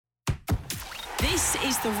This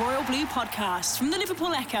is the Royal Blue Podcast from the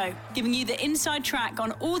Liverpool Echo, giving you the inside track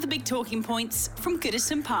on all the big talking points from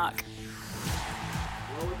Goodison Park.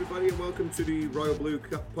 Hello everybody and welcome to the Royal Blue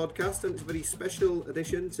Podcast, and it's a very special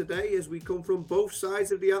edition today as we come from both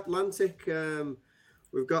sides of the Atlantic.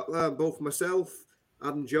 We've got both myself,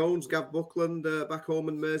 Adam Jones, Gav Buckland back home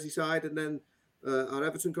in Merseyside, and then our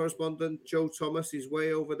Everton correspondent Joe Thomas is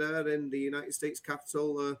way over there in the United States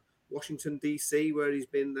capital, Washington DC, where he's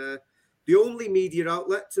been the only media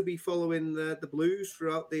outlet to be following the Blues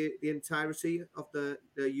throughout the entirety of the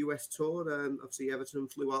US tour. Obviously, Everton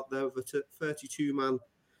flew out there with a 32-man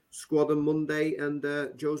squad on Monday, and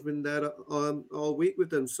Joe's been there all week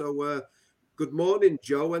with them. So, good morning,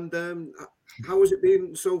 Joe. And how has it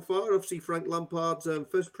been so far? Obviously, Frank Lampard's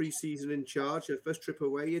first pre-season in charge, first trip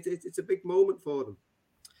away. It's a big moment for them.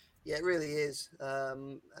 Yeah, it really is.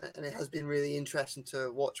 And it has been really interesting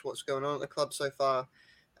to watch what's going on at the club so far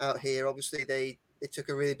out here. Obviously, they took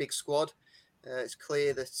a really big squad. It's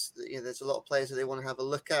clear that there's a lot of players that they want to have a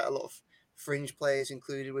look at, a lot of fringe players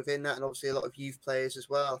included within that, and obviously a lot of youth players as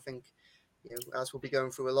well. I think, as we'll be going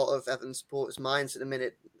through a lot of Everton supporters' minds at the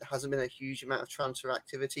minute, there hasn't been a huge amount of transfer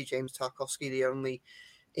activity. James Tarkowski, the only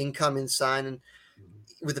incoming sign, and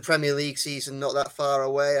with the Premier League season not that far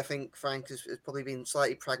away, I think Frank has probably been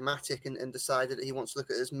slightly pragmatic and decided that he wants to look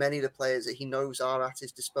at as many of the players that he knows are at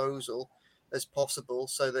his disposal as possible,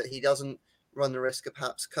 so that he doesn't run the risk of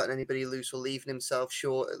perhaps cutting anybody loose or leaving himself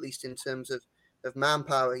short, at least in terms of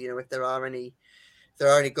manpower. If there are any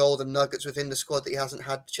golden nuggets within the squad that he hasn't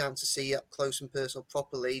had the chance to see up close and personal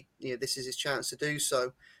properly, this is his chance to do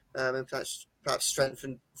so, and perhaps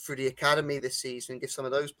strengthen through the academy this season and give some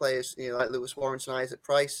of those players, like Lewis Warrington, Isaac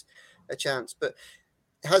Price, a chance. But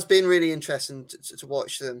it has been really interesting to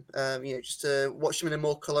watch them, just to watch them in a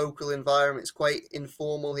more colloquial environment. It's quite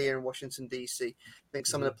informal here in Washington, D.C. I think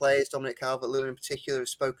some of the players, Dominic Calvert-Lewin in particular, have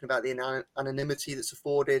spoken about the anonymity that's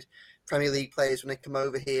afforded Premier League players when they come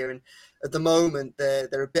over here. And at the moment, they're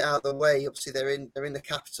a bit out of the way. Obviously, they're in the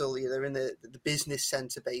capital, they're in the business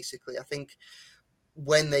centre, basically. I think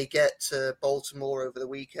when they get to Baltimore over the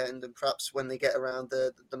weekend, and perhaps when they get around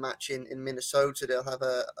the match in Minnesota, they'll have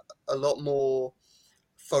a lot more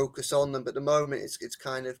focus on them. But at the moment, it's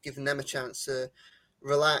kind of giving them a chance to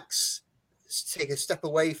relax, take a step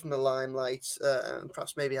away from the limelight, and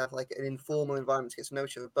perhaps maybe have like an informal environment to get to know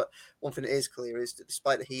each other. But one thing that is clear is that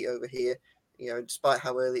despite the heat over here, despite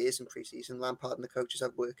how early it is in pre-season, Lampard and the coaches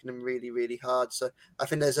are working them really, really hard. So I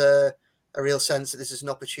think there's a real sense that this is an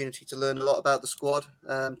opportunity to learn a lot about the squad,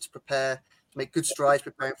 to prepare, to make good strides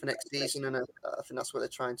preparing for next season, and I think that's what they're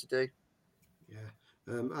trying to do. Yeah.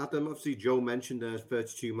 Adam, obviously Joe mentioned there's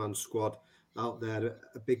 32-man squad out there,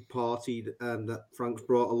 a big party that Frank's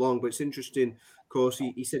brought along. But it's interesting, of course,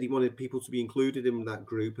 he said he wanted people to be included in that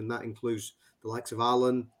group, and that includes the likes of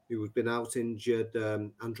Alan, who had been out injured,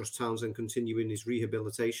 Andros Townsend continuing his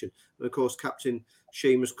rehabilitation, and of course Captain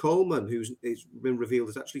Seamus Coleman, who's been revealed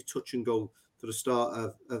as actually touch and go for the start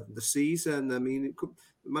of the season. I mean,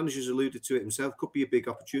 the manager's alluded to it himself, could be a big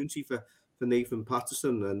opportunity for Nathan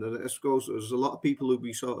Patterson, and I suppose there's a lot of people who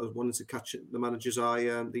be sort of wanting to catch the manager's eye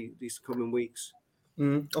these coming weeks.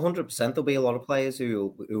 100%. There'll be a lot of players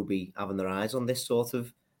who will be having their eyes on this sort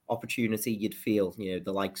of opportunity. You'd feel,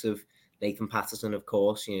 the likes of Nathan Patterson, of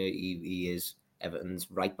course. He is Everton's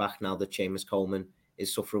right back now that Seamus Coleman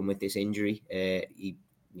is suffering with this injury. He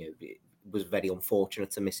was very unfortunate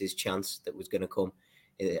to miss his chance that was going to come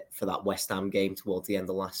for that West Ham game towards the end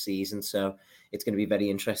of last season. So it's going to be very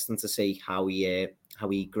interesting to see how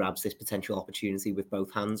he grabs this potential opportunity with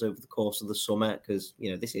both hands over the course of the summer, because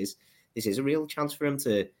this is a real chance for him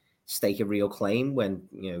to stake a real claim when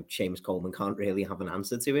Seamus Coleman can't really have an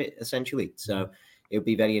answer to it, essentially. So it'll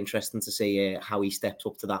be very interesting to see how he steps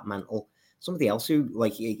up to that mantle. Somebody else who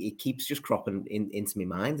it keeps just cropping into my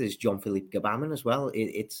mind is Jean-Philippe Gbamin as well.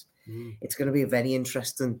 It's going to be a very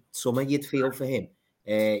interesting summer, you'd feel, for him.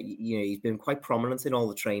 He's been quite prominent in all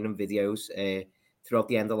the training videos throughout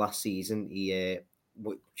the end of last season. He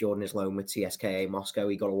during his loan with CSKA Moscow,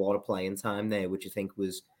 he got a lot of playing time there, which I think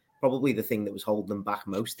was probably the thing that was holding him back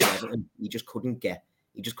most. He just couldn't get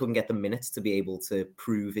the minutes to be able to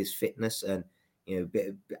prove his fitness and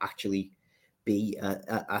actually be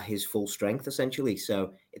at his full strength, essentially.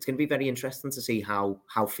 So it's going to be very interesting to see how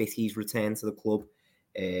fit he's returned to the club.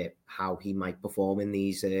 How he might perform in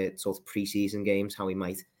these sort of pre-season games, how he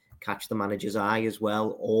might catch the manager's eye as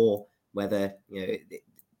well, or whether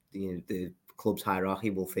the club's hierarchy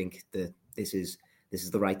will think that this is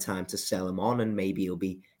the right time to sell him on, and maybe he'll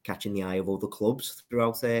be catching the eye of other clubs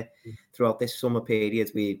throughout this summer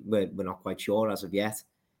period. We're not quite sure as of yet.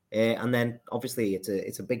 And then obviously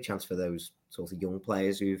it's a big chance for those sort of young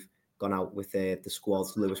players who've gone out with the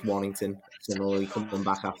squads. Lewis Warrington similarly coming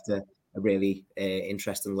back after a really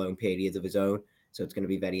interesting loan period of his own. So it's going to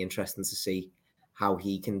be very interesting to see how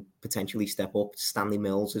he can potentially step up. Stanley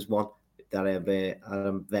Mills is one that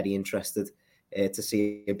I'm very interested to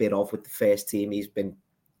see a bit of with the first team. He's been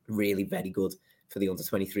really very good for the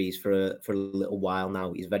under-23s for a little while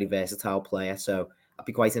now. He's a very versatile player, so I'd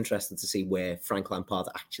be quite interested to see where Frank Lampard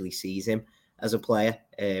actually sees him as a player,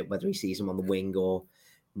 whether he sees him on the wing or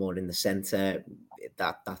more in the centre.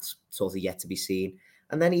 That's sort of yet to be seen.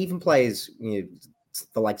 And then even players,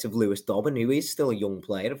 the likes of Lewis Dobbin, who is still a young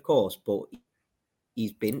player, of course, but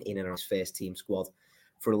he's been in and around his first team squad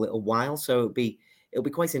for a little while. So it'll be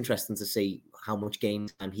quite interesting to see how much game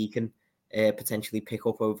time he can potentially pick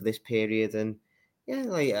up over this period. And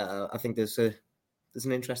I think there's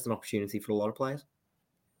an interesting opportunity for a lot of players.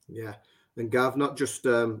 Yeah, and Gav, not just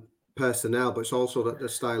personnel, but it's also that the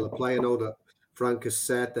style of play. I know that Frank has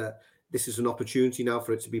said that this is an opportunity now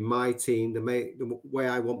for it to be my team, the way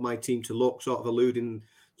I want my team to look, sort of alluding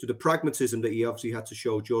to the pragmatism that he obviously had to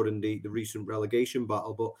show during the recent relegation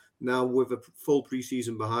battle. But now with a full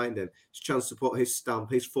pre-season behind him, it's a chance to put his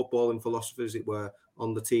stamp, his footballing philosophy, as it were,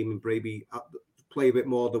 on the team and maybe play a bit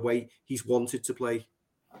more the way he's wanted to play.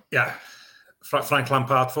 Yeah, Frank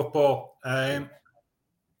Lampard football.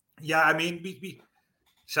 We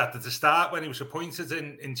said at the start when he was appointed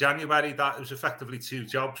in January that it was effectively two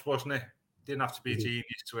jobs, wasn't it? Didn't have to be a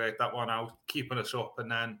genius to work that one out, keeping us up and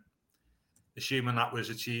then assuming that was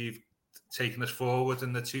achieved, taking us forward.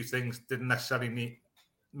 And the two things didn't necessarily mean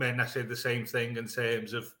necessarily the same thing in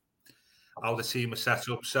terms of how the team was set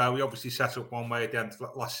up. So we obviously set up one way at the end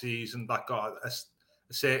of last season that got a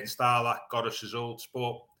certain style that got us results,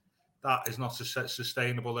 but that is not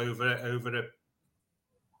sustainable over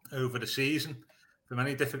the season for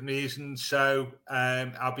many different reasons. So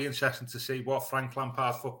I'll be interested to see what Frank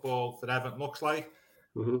Lampard football for Everton looks like.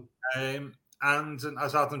 Mm-hmm. And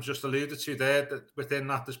as Adam just alluded to there, that within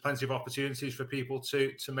that there's plenty of opportunities for people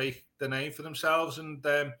to make the name for themselves. And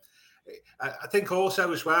I think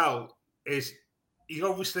also as well is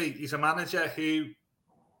he's a manager who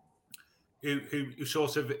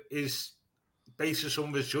sort of bases some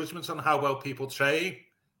of his judgments on how well people train.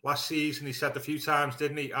 Last season he said a few times,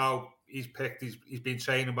 didn't he? Oh, he's been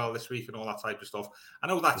training well this week and all that type of stuff. I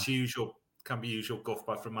know that's can be usual guff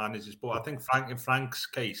from managers, but I think in Frank's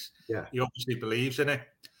case, he obviously believes in it.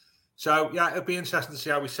 So it'll be interesting to see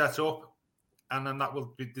how we set up, and then that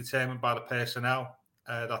will be determined by the personnel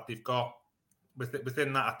that they've got.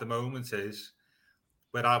 Within that at the moment is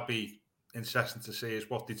where I'll be interested to see is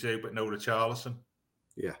what they do with no Richarlison.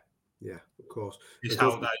 Yeah, of course. Is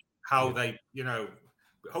how they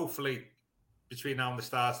hopefully between now and the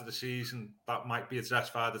start of the season that might be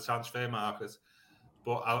addressed via the transfer market.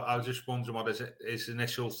 But I was just wondering what his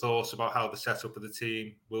initial thoughts about how the setup of the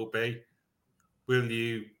team will be. Will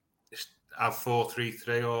you have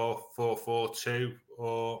 4-3-3 or 4-4-2,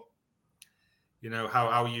 or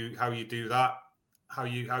how you do that? How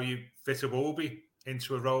you fit Iwobi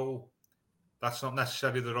into a role that's not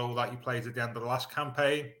necessarily the role that you played at the end of the last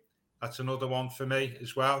campaign. That's another one for me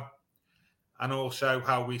as well. And also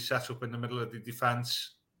how we set up in the middle of the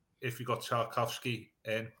defence if we got Tarkowski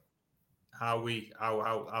in. How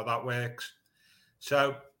that works.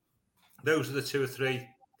 So those are the two or three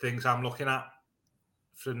things I'm looking at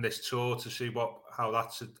from this tour to see how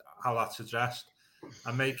that's addressed.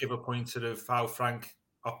 I may give a pointer of how Frank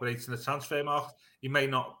operates in the transfer market. He may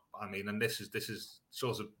not. And this is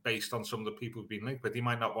sort of based on some of the people who've been linked with. He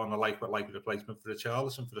might not want a likely replacement for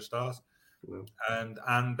Richarlison for the start. No. And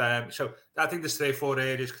so I think there's 3 or 4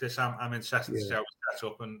 areas, Chris. I'm interested to see how we set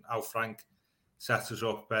up and how Frank sets us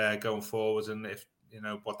up going forward, and if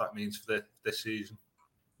what that means for this season.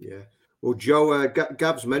 Yeah. Well, Joe,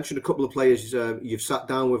 Gab's mentioned a couple of players you've sat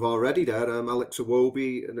down with already there. Alex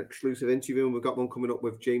Iwobi, an exclusive interview, and we've got one coming up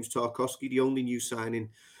with James Tarkowski, the only new signing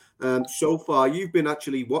so far. You've been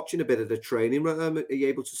actually watching a bit of the training. Are you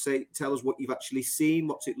able to tell us what you've actually seen?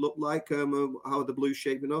 What's it look like? How are the Blues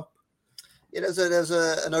shaping up? Yeah, there's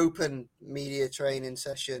an open media training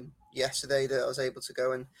session yesterday that I was able to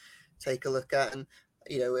go and take a look at, and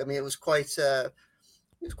it was quite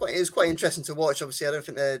interesting to watch. Obviously, I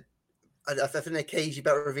think they're cagey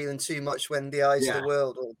about revealing too much when the eyes of the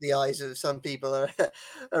world or the eyes of some people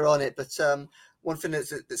are on it. But one thing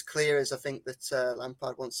that's clear is I think that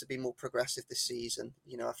Lampard wants to be more progressive this season.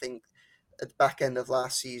 I think at the back end of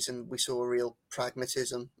last season we saw a real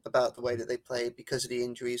pragmatism about the way that they played because of the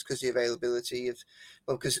injuries, because of the availability of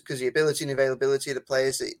the ability and availability of the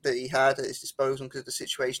players that he had at his disposal, because of the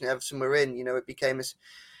situation Everton were in. It became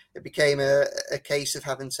it became a case of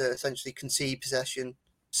having to essentially concede possession,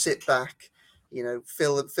 sit back,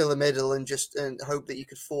 fill the middle, and hope that you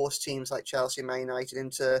could force teams like Chelsea and Man United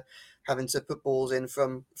into having to put balls in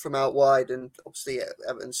from out wide. And obviously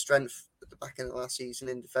Everton's strength at the back end of last season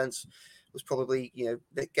in defence was probably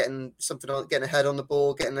getting ahead on the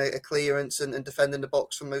ball, getting a clearance, and defending the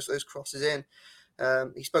box from most of those crosses in.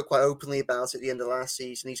 He spoke quite openly about it at the end of last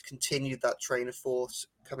season. He's continued that train of force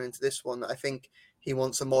coming into this one. I think he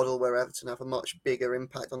wants a model where Everton have a much bigger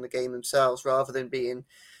impact on the game themselves, rather than being,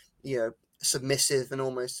 submissive and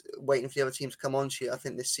almost waiting for the other team to come on to you. I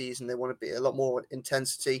think this season they want to be a lot more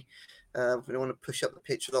intensity. They want to push up the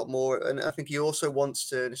pitch a lot more. And I think he also wants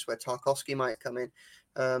to, and this is where Tarkowski might come in,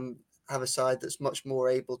 have a side that's much more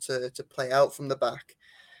able to play out from the back.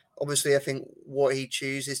 Obviously, I think what he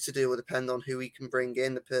chooses to do will depend on who he can bring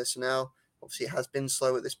in, the personnel. Obviously, it has been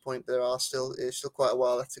slow at this point, but there's still quite a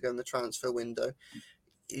while left to go in the transfer window.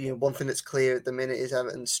 One thing that's clear at the minute is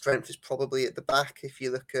Everton's strength is probably at the back. If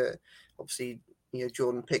you look at, obviously,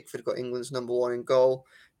 Jordan Pickford got England's number one in goal.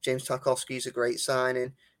 James Tarkowski is a great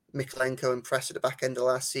signing. Mykolenko impressed at the back end of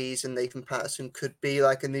last season. Nathan Patterson could be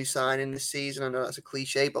like a new signing this season. I know that's a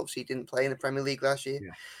cliche, but obviously he didn't play in the Premier League last year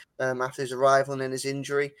after his arrival and then his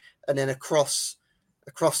injury. And then across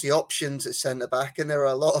the options at centre-back, and there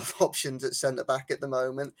are a lot of options at centre-back at the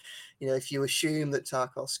moment, if you assume that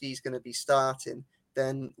Tarkowski is going to be starting,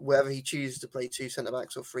 then whether he chooses to play two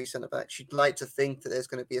centre-backs or three centre-backs, you'd like to think that there's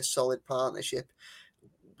going to be a solid partnership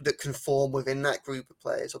that can form within that group of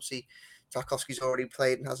players. Obviously, Tarkowski's already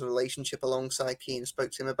played and has a relationship alongside Keane. I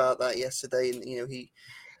spoke to him about that yesterday, and he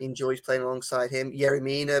enjoys playing alongside him. Yerry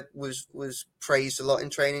Mina was praised a lot in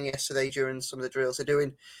training yesterday during some of the drills.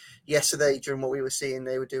 Yesterday, during what we were seeing,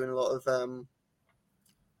 they were doing a lot of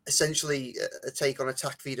essentially a take on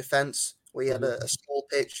attack v defence. We had a small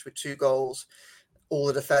pitch with 2 goals. All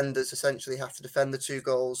the defenders essentially have to defend the 2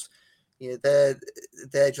 goals.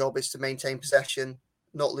 Their job is to maintain possession,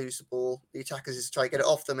 not lose the ball. The attackers is to try to get it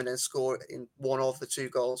off them and then score in one of the 2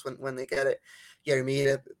 goals when they get it. Yerry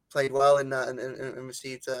Mina played well in that and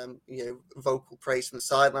received vocal praise from the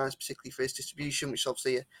sidelines, particularly for his distribution, which is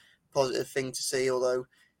obviously a positive thing to see, although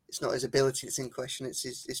it's not his ability that's in question, it's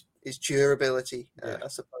his durability, I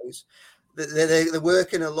suppose. They're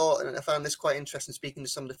working a lot, and I found this quite interesting speaking to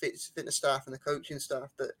some of the fitness staff and the coaching staff,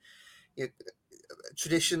 that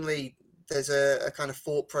traditionally there's a kind of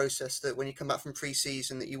thought process that when you come back from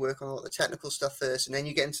pre-season that you work on a lot of the technical stuff first, and then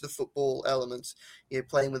you get into the football elements,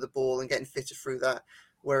 playing with the ball and getting fitter through that.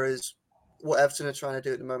 Whereas what Everton are trying to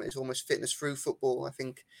do at the moment is almost fitness through football. I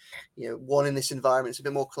think, one, in this environment, it's a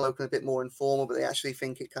bit more colloquial, a bit more informal, but they actually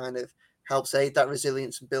think it kind of helps aid that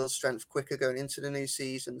resilience and build strength quicker going into the new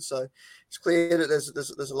season. So it's clear that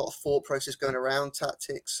there's a lot of thought process going around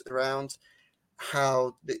tactics, around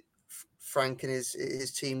how Frank and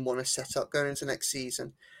his team want to set up going into next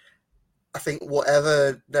season. I think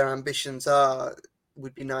whatever their ambitions are,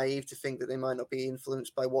 would be naive to think that they might not be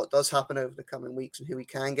influenced by what does happen over the coming weeks and who we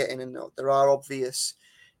can get in and not. There are obvious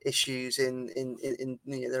issues in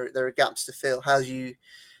there are gaps to fill. How do you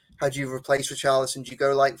replace Richarlison? Do you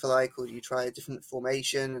go like for like, or do you try a different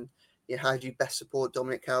formation? And how do you best support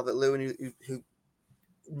Dominic Calvert-Lewin, who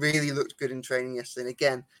really looked good in training yesterday? And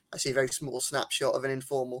again, I see a very small snapshot of an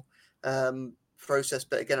informal process,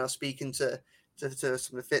 but again, I was speaking to some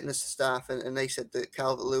of the fitness staff, and they said that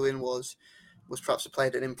Calvert-Lewin was perhaps a player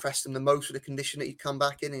that impressed them the most with the condition that he'd come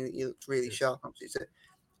back in, and he looked really sharp.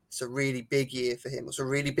 It's a really big year for him. It's a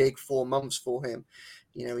really big 4 months for him.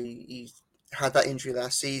 He had that injury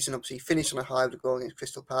last season. Obviously, he finished on a high with a goal against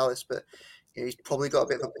Crystal Palace, but he's probably got a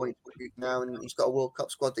bit of a point now, and he's got a World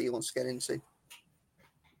Cup squad that he wants to get into.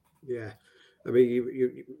 Yeah. I mean,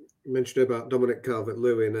 you mentioned about Dominic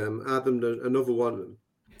Calvert-Lewin. Adam, another one,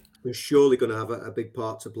 is surely going to have a big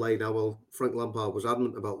part to play now. Well, Frank Lampard was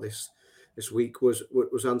adamant about this week. Was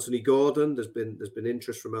Anthony Gordon. There's been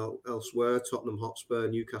interest from elsewhere. Tottenham Hotspur,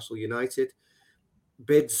 Newcastle United.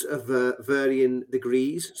 Bids of varying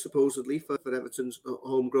degrees, supposedly, for Everton's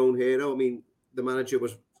homegrown hero. I mean, the manager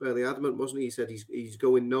was fairly adamant, wasn't he? He said he's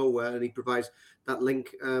going nowhere, and he provides that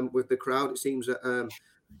link with the crowd. It seems that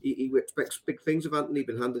he expects big things of Anthony.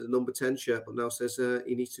 Been handed a number 10 shirt, but now says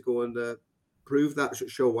he needs to go and prove that,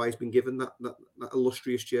 show why he's been given that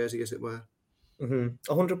illustrious jersey, as it were.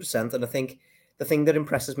 100%. And I think the thing that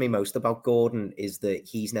impresses me most about Gordon is that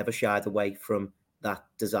he's never shied away from that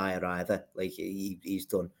desire either. Like he's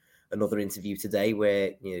done another interview today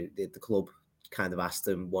where the club kind of asked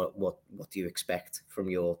him what do you expect from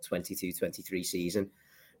your 22-23 season,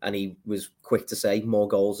 and he was quick to say more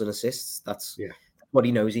goals and assists. That's what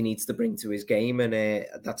he knows he needs to bring to his game, and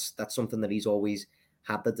that's something that he's always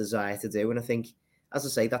had the desire to do. And I think, as I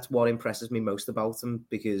say, that's what impresses me most about him,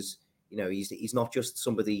 because, you know, he's not just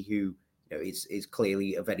somebody who, you know, is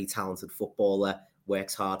clearly a very talented footballer,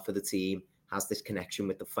 works hard for the team, has this connection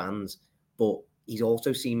with the fans, but he's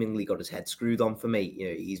also seemingly got his head screwed on for me. You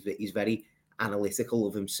know, he's very analytical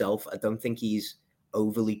of himself. I don't think he's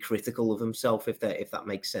overly critical of himself, if that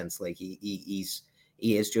makes sense. Like he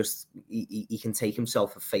can take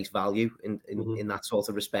himself at face value in that sort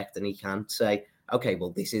of respect, and he can say, okay,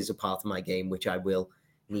 well, this is a part of my game which I will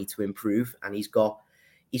need to improve. And he's got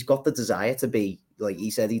the desire to be, like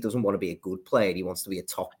he said, he doesn't want to be a good player, he wants to be a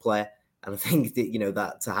top player. And I think that, you know,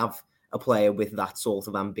 that to have a player with that sort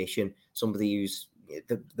of ambition, somebody who's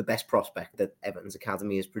the best prospect that Everton's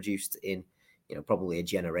academy has produced in, you know, probably a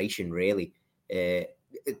generation, really,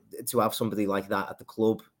 to have somebody like that at the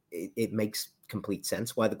club, it makes complete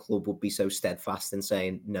sense why the club would be so steadfast in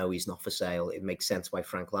saying, no, he's not for sale. It makes sense why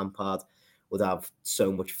Frank Lampard would have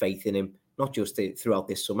so much faith in him, not just throughout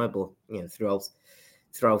this summer, but, you know,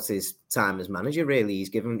 throughout his time as manager. Really, he's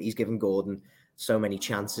given Gordon so many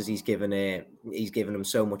chances. He's given him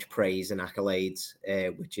so much praise and accolades,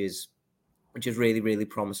 which is really, really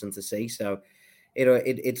promising to see. So, you know,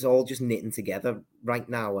 it's all just knitting together right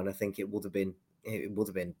now, and I think it would have been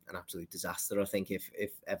an absolute disaster, I think, if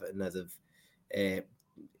Everton had have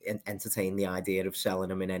entertained the idea of selling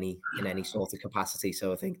him in any sort of capacity.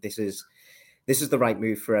 So I think this is the right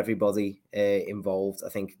move for everybody involved. I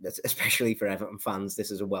think that, especially for Everton fans, this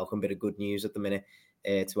is a welcome bit of good news at the minute,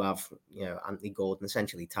 to have, you know, Anthony Gordon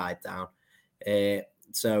essentially tied down.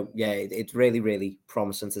 So yeah, it's really, really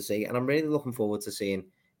promising to see, and I'm really looking forward to seeing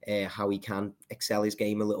how he can excel his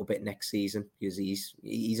game a little bit next season, because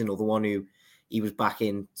he's another one who, he was back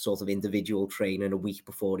in sort of individual training a week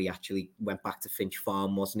before he actually went back to Finch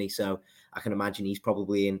Farm, wasn't he? So I can imagine he's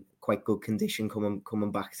probably in quite good condition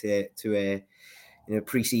coming back to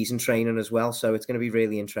pre-season training as well. So it's going to be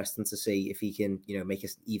really interesting to see if he can, you know, make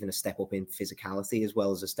even a step up in physicality as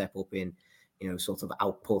well as a step up in, you know, sort of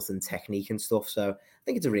output and technique and stuff. So I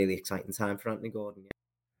think it's a really exciting time for Anthony Gordon. Yeah.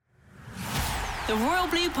 The Royal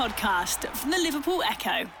Blue Podcast from the Liverpool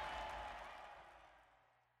Echo.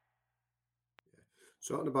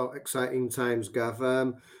 Talking about exciting times, Gav.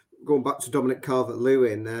 Going back to Dominic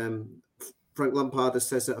Calvert-Lewin, Frank Lampard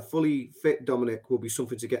says that a fully fit Dominic will be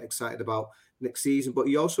something to get excited about next season. But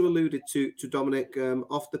he also alluded to Dominic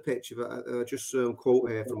off the pitch. Just quote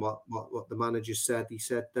here from what the manager said. He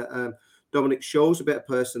said that Dominic shows a bit of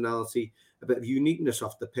personality, a bit of uniqueness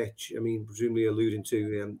off the pitch. I mean, presumably alluding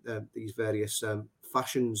to these various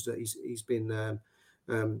fashions that he's been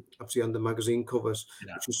obviously on the magazine covers,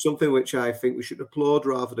 which is something which I think we should applaud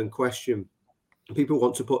rather than question. People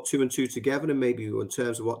want to put two and two together, and maybe in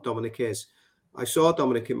terms of what Dominic is. I saw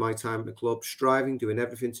Dominic in my time at the club, striving, doing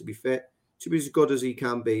everything to be fit, to be as good as he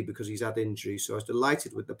can be, because he's had injuries. So I was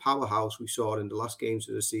delighted with the powerhouse we saw in the last games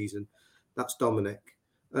of the season. That's Dominic.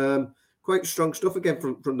 Quite strong stuff again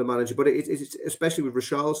from the manager, but it's especially with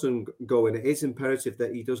Richarlison going, it is imperative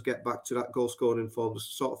that he does get back to that goal scoring form, the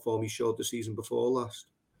sort of form he showed the season before last.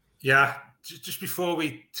 Yeah, just before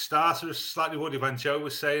we start, I was slightly worried when Joe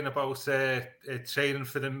was saying about training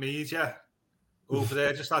for the media over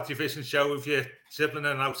there, just that division show of you dribbling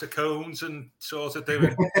in and out of cones and sort of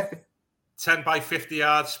doing 10 by 50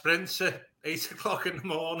 yard sprints at 8 o'clock in the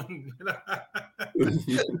morning. You know?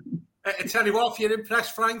 I tell you what, if you're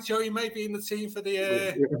impressed, Frank, Joe, you may be in the team for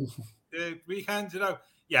the weekend, you know.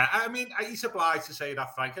 Yeah, I mean, he's obliged to say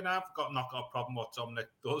that, Frank, and I've not got a problem what Dominic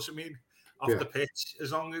does. I mean, off the pitch,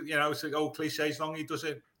 as long as, you know, it's an old cliche, as long as he does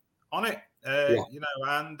it on it, you know,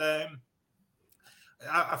 and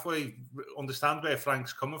I fully understand where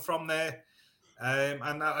Frank's coming from there.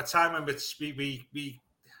 And at a time when we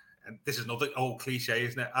and this is another old cliche,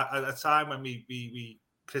 isn't it? At a time when we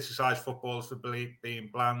criticise footballers for being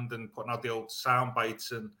bland and putting out the old sound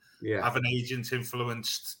bites and having agent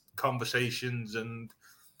influenced conversations and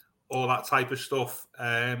all that type of stuff.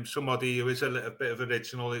 Somebody who is a little bit of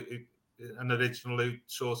original who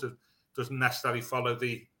sort of doesn't necessarily follow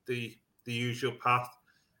the usual path.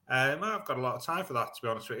 I've got a lot of time for that, to be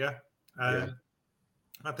honest with you.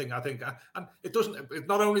 I think, and it doesn't. It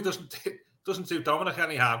not only doesn't do Dominic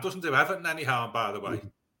any harm, doesn't do Everton any harm, by the way.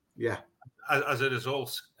 Yeah. As a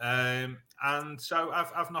result, and so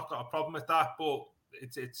I've not got a problem with that. But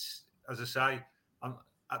it's as I say,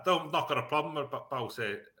 I've not got a problem about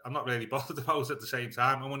it. I'm not really bothered about it at the same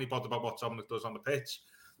time. I'm only bothered about what Dominic does on the pitch.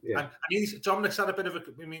 Yeah. And Dominic's had a bit of a.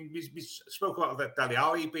 I mean, we spoke about Dele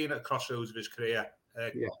Alli being at a crossroads of his career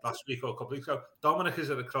last week or a couple of weeks ago. Dominic is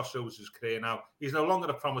at a crossroads of his career now. He's no longer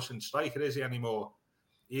a promising striker, is he anymore?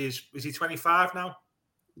 Is he 25 now?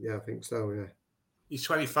 Yeah, I think so. Yeah. he's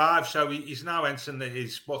 25, so he's now entering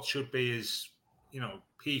his what should be his,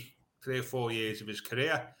 peak 3 or 4 years of his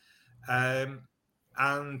career,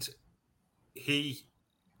 and he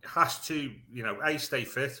has to, stay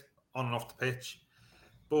fit on and off the pitch,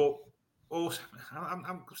 but also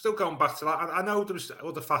I'm still going back to that. I know there was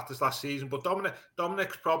other factors last season, but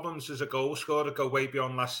Dominic's problems as a goal scorer go way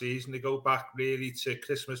beyond last season. They go back really to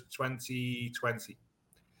Christmas 2020,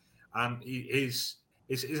 and his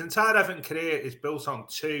entire Everton career is built on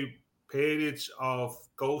 2 periods of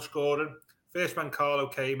goal scoring. First, when Carlo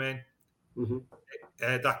came in,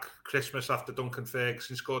 that Christmas after Duncan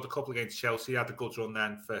Ferguson scored a couple against Chelsea, he had a good run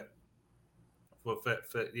then for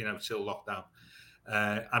till lockdown.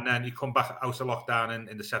 And then he come back out of lockdown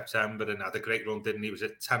in the September and had a great run, didn't he? He was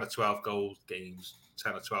at 10 or 12 goals games,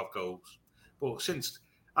 10 or 12 goals. But since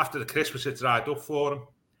after the Christmas, it dried up for him.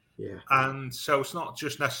 Yeah. And so it's not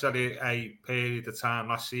just necessarily a period of time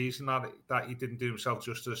last season that he didn't do himself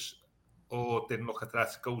justice or didn't look at that.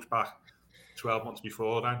 It goes back 12 months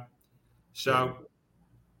before then. So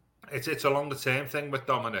it's a longer term thing with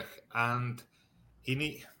Dominic, and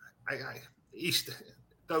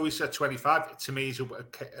though he's at 25, to me he's a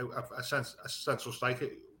central striker,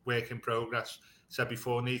 work in progress. Said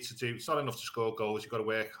before, it's not enough to score goals. You've got to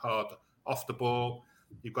work hard off the ball.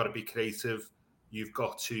 You've got to be creative. You've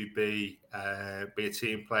got to be a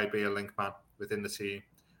team player, be a link man within the team,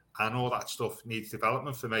 and all that stuff needs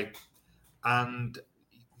development for me. And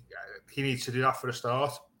he needs to do that for a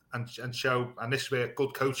start and show. And this is where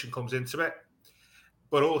good coaching comes into it.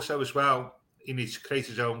 But also as well, he needs to create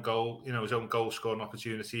his own goal, his own goal scoring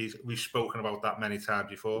opportunities. We've spoken about that many times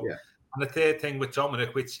before. Yeah. And the third thing with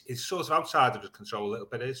Dominic, which is sort of outside of his control a little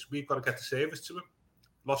bit, is we've got to get the service to him.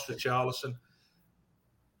 Lost Richarlison.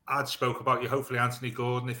 I'd spoke about you. Hopefully Anthony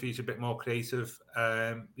Gordon, if he's a bit more creative,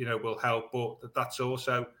 will help. But that's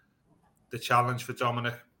also the challenge for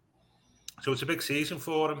Dominic. So it's a big season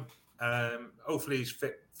for him. Hopefully he's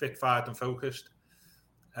fit, fired, and focused,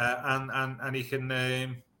 and he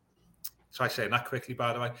can. Try saying that quickly,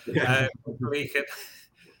 by the way.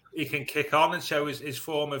 He can kick on and show his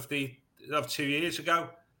form of 2 years ago.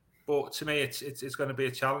 But to me, it's going to be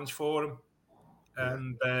a challenge for him,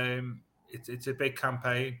 and it's a big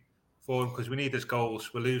campaign for him because we need his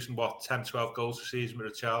goals. We're losing 10, 12 goals a season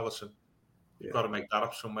with Richarlison. We've got to make that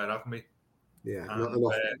up somewhere, haven't we? Yeah, and,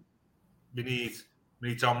 we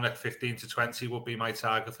need Dominic 15 to 20 would be my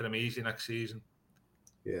target for him easy next season.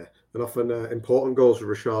 Yeah, and often important goals for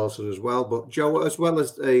Richarlison as well. But Joe, as well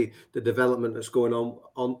as the development that's going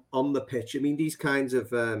on the pitch, I mean, these kinds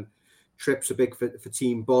of trips are big for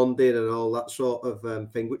team bonding and all that sort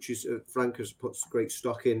of thing, which is Frank has put great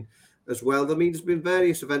stock in as well. I mean, there's been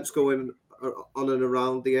various events going on and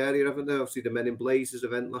around the area, haven't there? Obviously, the Men in Blazers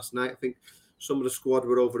event last night. I think some of the squad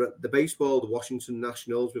were over at the baseball, the Washington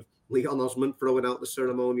Nationals, with Leon Osmond throwing out the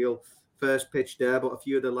ceremonial first pitch there, but a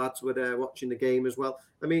few of the lads were there watching the game as well.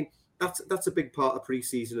 I mean, that's a big part of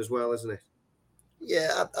pre-season as well, isn't it?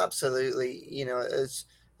 Yeah, absolutely. As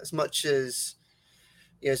much as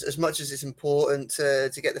it's important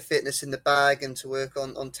to get the fitness in the bag and to work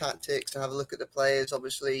on tactics and have a look at the players.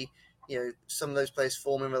 Obviously, some of those players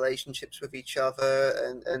forming relationships with each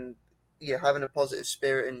other and having a positive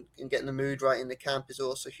spirit and getting the mood right in the camp is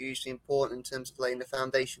also hugely important in terms of laying the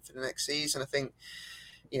foundation for the next season. I think,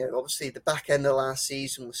 obviously the back end of last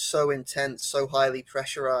season was so intense, so highly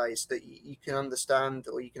pressurized that you can understand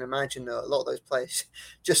or you can imagine that a lot of those players,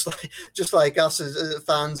 just like us as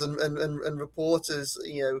fans and reporters,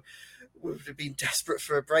 would have been desperate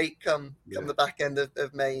for a break come the back end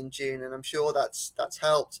of May and June. And I'm sure that's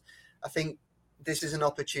helped. I think this is an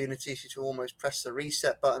opportunity to almost press the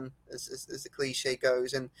reset button, as the cliche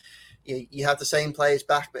goes. And you have the same players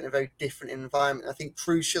back, but in a very different environment. I think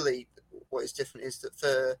crucially, what is different is that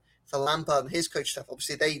for Lampard and his coach staff,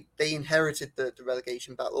 obviously they inherited the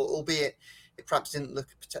relegation battle, albeit it perhaps didn't look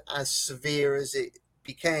as severe as it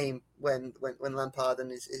became when Lampard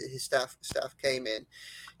and his staff came in.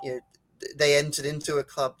 They entered into a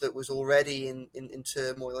club that was already in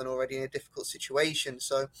turmoil and already in a difficult situation.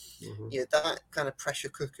 So, that kind of pressure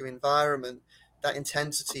cooker environment, that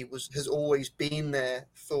intensity has always been there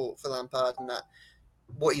for Lampard, and that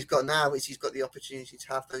what he's got now is he's got the opportunity to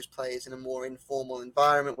have those players in a more informal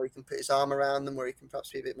environment where he can put his arm around them, where he can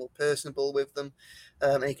perhaps be a bit more personable with them,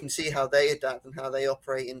 and he can see how they adapt and how they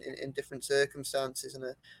operate in different circumstances. And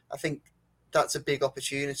I think that's a big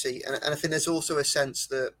opportunity. And I think there's also a sense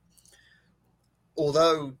that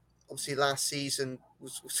although obviously last season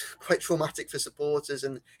was quite traumatic for supporters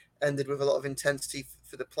and ended with a lot of intensity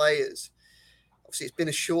for the players, obviously it's been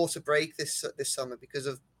a shorter break this summer because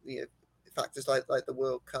of factors like the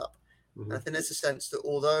World Cup. And I think there's a sense that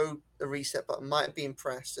although the reset button might be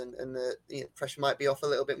pressed and the pressure might be off a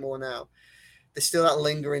little bit more now, there's still that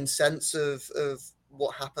lingering sense of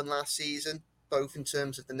what happened last season, both in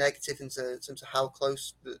terms of the negative, in terms of how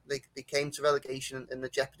close they came to relegation and the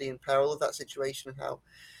jeopardy and peril of that situation, and how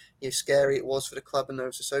scary it was for the club and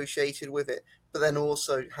those associated with it. But then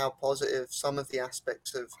also how positive some of the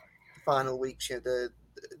aspects of the final weeks, the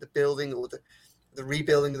building or the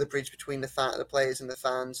rebuilding of the bridge between the players and the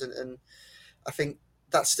fans, and I think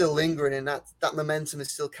that's still lingering, and that momentum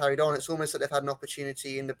is still carried on. It's almost like they've had an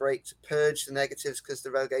opportunity in the break to purge the negatives because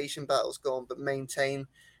the relegation battle's gone, but maintain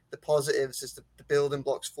the positives as the building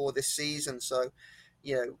blocks for this season. So,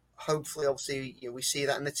 hopefully, obviously, we see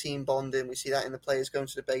that in the team bonding, we see that in the players going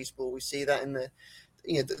to the baseball, we see that in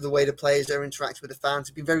the way the players are interacting with the fans.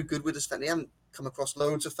 They've been very good with us. They haven't come across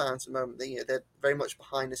loads of fans at the moment. They're very much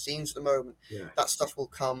behind the scenes at the moment. Yeah. That stuff will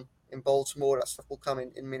come in Baltimore, that stuff will come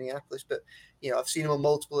in Minneapolis. But, I've seen them on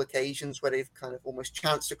multiple occasions where they've kind of almost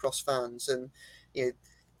chanced across fans, and,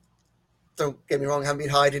 don't get me wrong, haven't been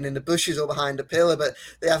hiding in the bushes or behind a pillar, but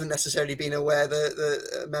they haven't necessarily been aware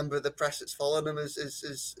that a member of the press that's following them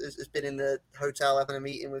has been in the hotel having a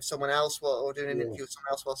meeting with someone else or doing an interview with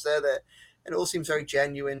someone else whilst they're there. And it all seems very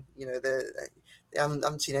genuine. They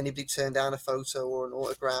haven't seen anybody turn down a photo or an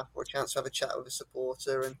autograph or a chance to have a chat with a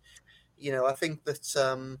supporter. And, I think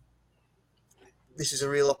that this is a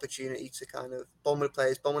real opportunity to kind of bond with the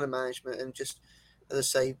players, bond with the management, and just, as I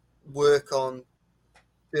say, work on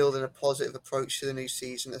building a positive approach to the new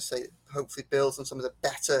season. As I say, hopefully build on some of the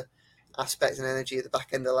better aspects and energy at the back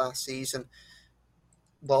end of last season,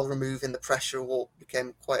 while removing the pressure of what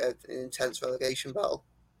became quite an intense relegation battle.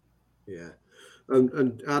 Yeah.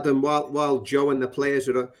 And Adam, while Joe and the players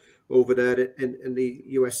are over there in the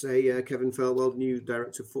USA, Kevin Feltwell, new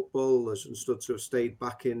director of football, has stood to have stayed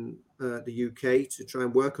back in the UK to try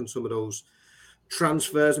and work on some of those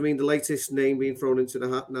transfers. I mean, the latest name being thrown into the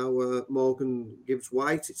hat now, Morgan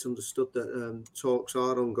Gibbs-White. It's understood that talks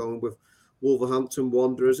are ongoing with Wolverhampton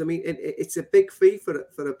Wanderers. I mean, it's a big fee for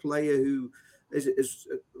a player who is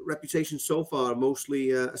reputation so far mostly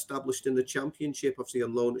established in the Championship, obviously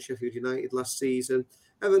on loan at Sheffield United last season.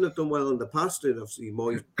 Everton have done well in the past, and obviously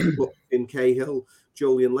Moyes in Cahill,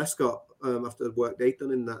 Joleon Lescott after the work they've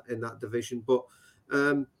done in that division. But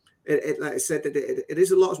like I said, it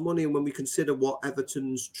is a lot of money, and when we consider what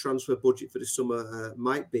Everton's transfer budget for this summer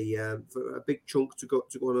might be, for a big chunk to go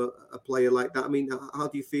on a player like that. I mean, how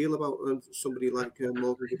do you feel about somebody like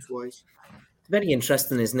Morgan Gibbs-White? Very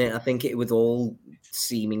interesting, isn't it? I think it would all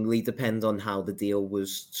seemingly depend on how the deal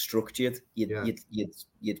was structured.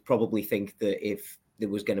 You'd probably think that if there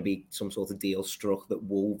was going to be some sort of deal struck, that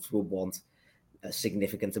Wolves would want a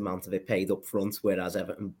significant amount of it paid up front, whereas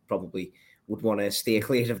Everton probably would want to steer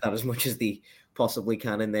clear of that as much as they possibly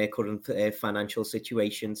can in their current financial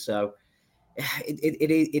situation. So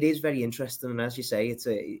it is very interesting, and as you say,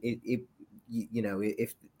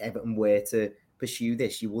 if Everton were to pursue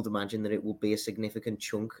this, you would imagine that it will be a significant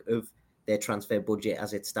chunk of their transfer budget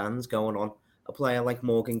as it stands going on a player like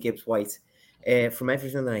Morgan Gibbs-White. From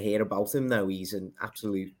everything that I hear about him, though, he's an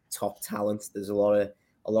absolute top talent. There's a lot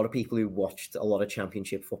of people who watched a lot of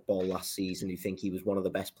Championship football last season who think he was one of the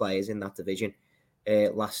best players in that division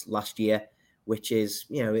last year, which is,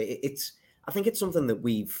 I think it's something that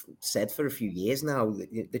we've said for a few years now.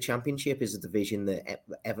 The Championship is a division that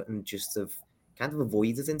Everton just have kind of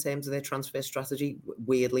avoided in terms of their transfer strategy,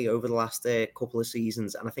 weirdly, over the last couple of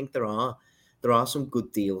seasons. And I think there are some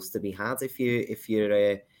good deals to be had if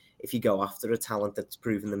you go after a talent that's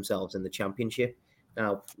proven themselves in the Championship.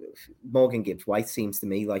 Now, Morgan Gibbs-White seems to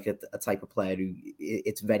me like a type of player who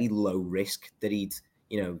it's very low risk that he'd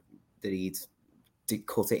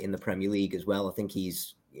cut it in the Premier League as well. I think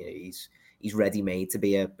he's ready-made to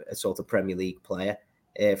be a sort of Premier League player.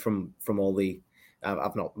 From all the,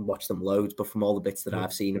 I've not watched them loads, but from all the bits that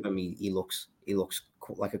I've seen of him, he looks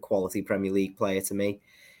like a quality Premier League player to me.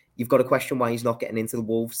 You've got to question why he's not getting into the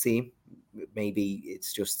Wolves team. Maybe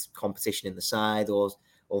it's just competition in the side or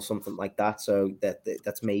something like that. So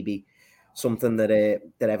that's maybe something that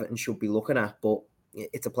Everton should be looking at. But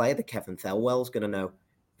it's a player that Kevin Thelwell's going to know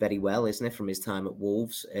very well, isn't it, from his time at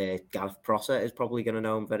Wolves? Gareth Prosser is probably going to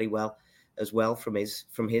know him very well as well from his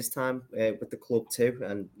time with the club too.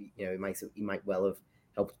 And he might well have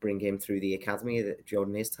helped bring him through the academy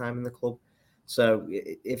during his time in the club. So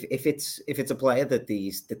if it's a player that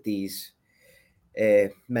these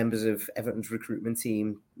members of Everton's recruitment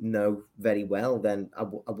team know very well, then I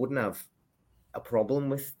wouldn't have a problem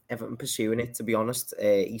with Everton pursuing it, to be honest.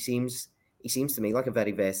 He seems to me like a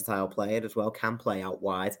very versatile player as well, can play out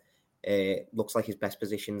wide, Looks like his best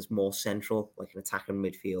position's more central, like an attacking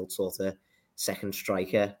midfield sort of second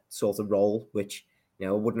striker sort of role, which I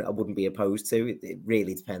wouldn't be opposed to. It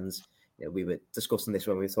really depends. We were discussing this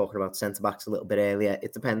when we were talking about centre backs a little bit earlier.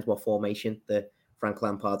 It depends what formation that Frank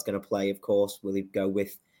Lampard's going to play. Of course, will he go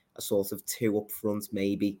with a sort of two up front,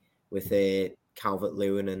 maybe with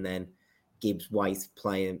Calvert-Lewin and then Gibbs-White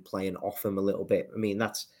playing off him a little bit? I mean,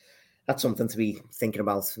 that's something to be thinking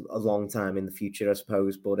about a long time in the future, I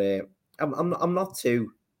suppose. But I'm not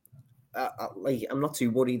too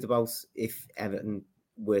worried about if Everton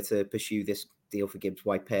were to pursue this deal for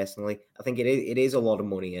Gibbs-White. Personally, I think it is a lot of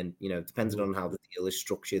money, and depending on how the deal is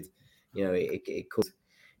structured, it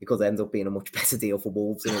could end up being a much better deal for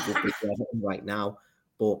Wolves than it would be for Everton right now.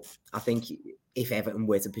 But I think if Everton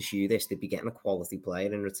were to pursue this, they'd be getting a quality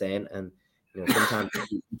player in return, and sometimes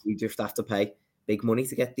you just have to pay big money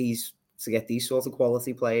to get these sort of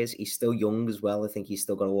quality players. He's still young as well. I think he's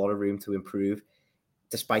still got a lot of room to improve.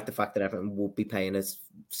 Despite the fact that Everton will be paying a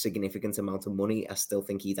significant amount of money, I still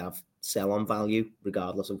think he'd have sell-on value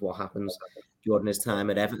regardless of what happens during his time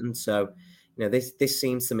at Everton. So, this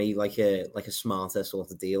seems to me like a smarter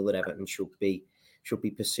sort of deal that Everton should be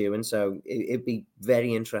pursuing. So it'd be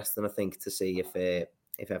very interesting, I think, to see if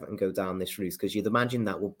Everton go down this route, because you'd imagine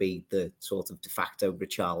that would be the sort of de facto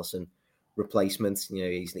Richarlison replacement.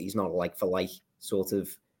 He's not like for like sort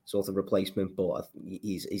of replacement, but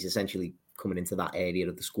he's essentially coming into that area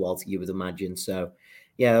of the squad, you would imagine. So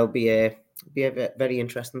yeah, it'll be very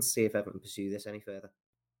interesting to see if Everton pursue this any further.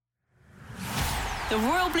 The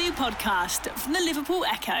Royal Blue Podcast from the Liverpool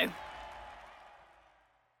Echo.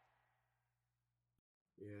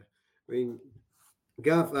 Yeah, I mean,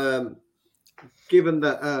 Gav, given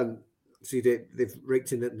that see they've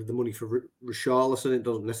raked in the money for Richarlison, it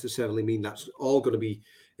doesn't necessarily mean that's all going to be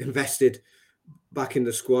invested back in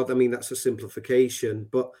the squad. I mean, that's a simplification,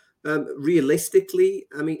 but realistically,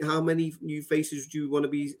 I mean, how many new faces do you want to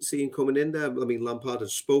be seeing coming in there? I mean, Lampard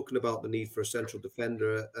has spoken about the need for a central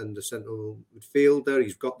defender and a central midfielder.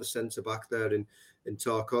 He's got the centre back there in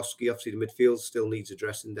Tarkowski. Obviously, the midfield still needs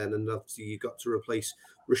addressing then, and obviously you've got to replace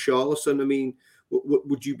Richarlison. I mean,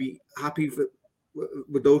 would you be happy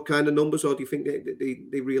with those kind of numbers, or do you think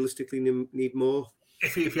they realistically need more?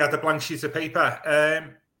 If you had a blank sheet of paper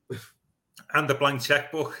and a blank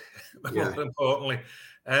checkbook, more importantly.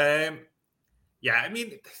 I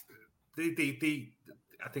mean,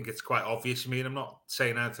 I think it's quite obvious. I mean, I'm not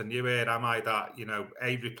saying anything new here, am I? That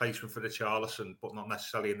a replacement for Richarlison, but not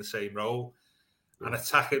necessarily in the same role. An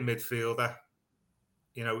attacking midfielder,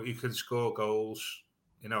 who can score goals.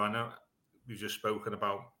 I know we've just spoken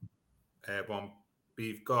about one.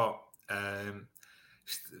 We've got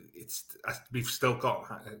we've still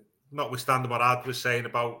got, notwithstanding what Ad was saying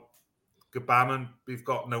about Gbamin, we've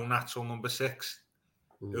got no natural number 6.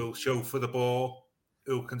 Who'll show for the ball,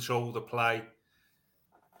 who'll control the play,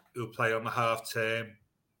 who'll play on the half term,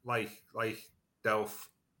 like Delph.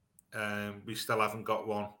 We still haven't got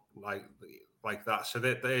one like that. So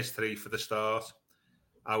there's 3 for the start,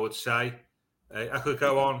 I would say. I could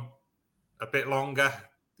go on a bit longer,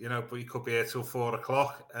 but you could be here till 4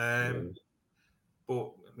 o'clock. But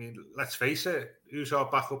I mean, let's face it, who's our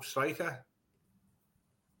backup striker?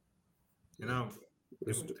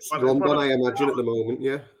 Rondon, I imagine at the moment,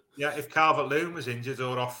 yeah. Yeah, if Calvert-Lewin was injured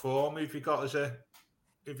or off form, who've you got as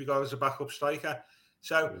a backup striker?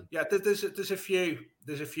 So yeah, there's a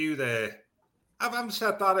few there. I haven't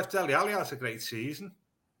said that if Dele Alli has a great season,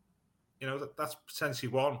 that's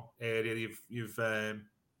potentially one area you've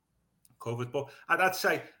covered. But I'd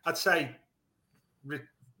say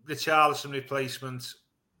Richarlison replacement,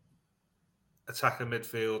 attacker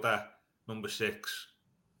midfielder, number 6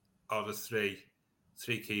 are the three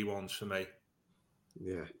key ones for me.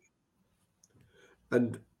 Yeah.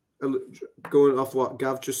 And going off what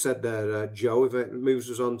Gav just said there, Joe, if it moves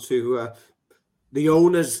us on to the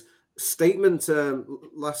owner's statement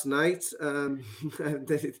last night,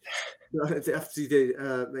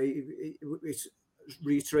 it's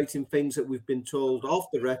reiterating things that we've been told off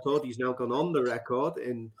the record. He's now gone on the record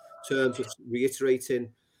in terms of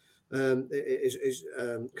reiterating his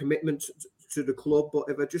commitment to the club. But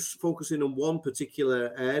if I just focusing on one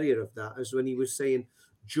particular area of that, as when he was saying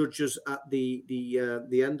judges at the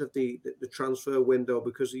end of the transfer window,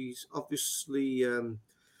 because he's obviously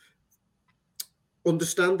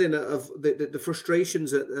understanding of the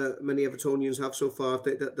frustrations that many Evertonians have so far,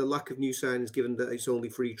 the lack of new signings, given that it's only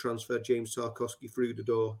free transfer James Tarkowski through the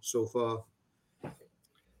door so far.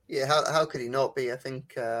 Yeah, how could he not be? I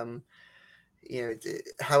think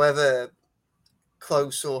however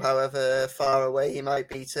close or however far away he might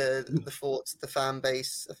be to the thoughts of the fan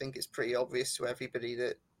base, I think it's pretty obvious to everybody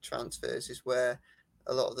that transfers is where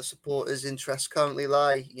a lot of the supporters' interests currently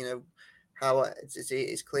lie. You know, how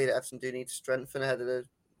it's clear that Everton do need to strengthen ahead of the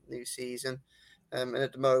new season. And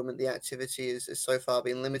at the moment, the activity is so far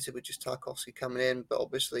been limited with just Tarkowski coming in, but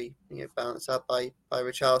obviously, balanced out by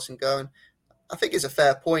Richarlison going. I think it's a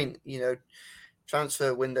fair point.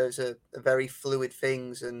 Transfer windows are very fluid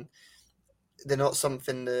things, and they're not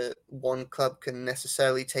something that one club can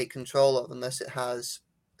necessarily take control of unless it has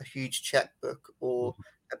a huge checkbook or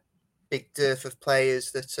a big dearth of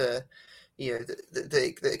players that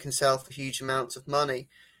that it can sell for huge amounts of money.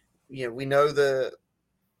 We know that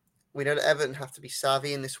Everton have to be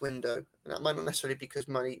savvy in this window, and that might not necessarily be because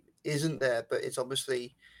money isn't there, but it's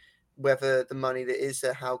obviously whether the money that is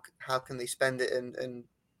there, how can they spend it and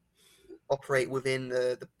operate within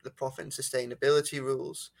the profit and sustainability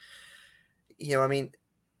rules. I mean,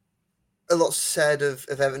 a lot said of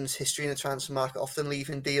Everton's history in the transfer market, often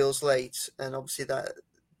leaving deals late, and obviously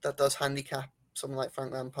that does handicap someone like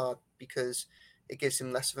Frank Lampard because it gives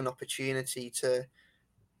him less of an opportunity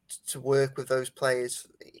to work with those players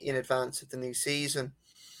in advance of the new season.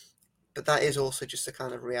 But that is also just the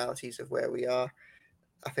kind of realities of where we are.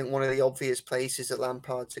 I think one of the obvious places that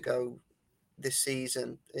Lampard to go this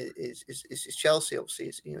season is Chelsea.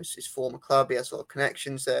 Obviously, it's his former club. He has a lot of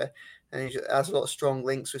connections there, and he has a lot of strong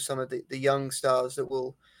links with some of the young stars that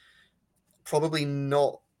will probably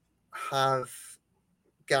not have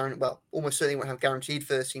almost certainly won't have guaranteed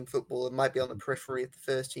first team football and might be on the periphery of the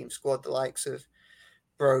first team squad. The likes of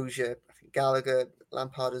Brozier, I think Gallagher.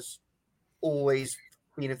 Lampard has always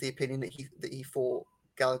been of the opinion that he thought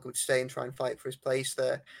Gallagher would stay and try and fight for his place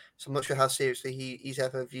there. So I'm not sure how seriously he's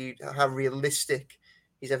ever viewed, how realistic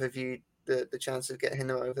he's ever viewed the chance of getting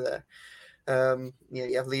him over there.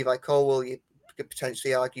 You have Levi Colwill, you could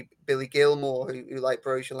potentially argue Billy Gilmore, who like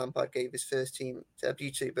Brozier, Lampard gave his first team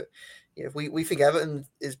debut to. But we think Everton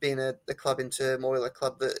has been a club in turmoil, a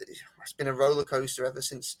club that has been a roller coaster ever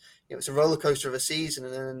since. It's a roller coaster of a season,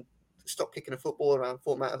 and then stopped kicking a football around,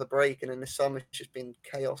 thought might have a break, and then this summer it's just been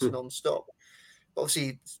chaos non-stop.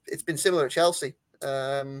 Obviously, it's been similar at Chelsea.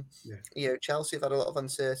 Chelsea have had a lot of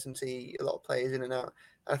uncertainty, a lot of players in and out.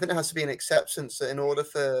 And I think there has to be an acceptance that in order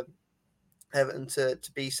for Everton to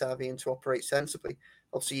be savvy and to operate sensibly,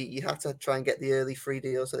 obviously you have to try and get the early free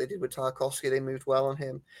deals that they did with Tarkowski. They moved well on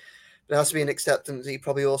him. But there has to be an acceptance that you're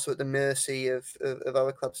probably also at the mercy of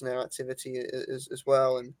other clubs in their activity as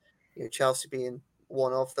well. And Chelsea being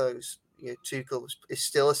one of those. Tuchel is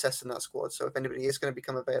still assessing that squad. So if anybody is going to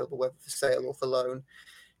become available, whether for sale or for loan,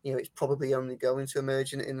 it's probably only going to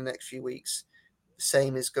emerge in the next few weeks. The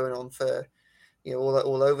same is going on for,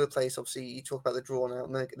 all over the place. Obviously, you talk about the drawn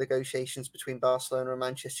out negotiations between Barcelona and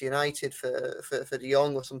Manchester United for De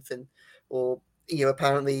Jong or something, or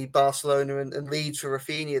apparently Barcelona and Leeds for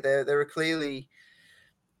Rafinha. There are clearly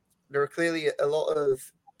a lot of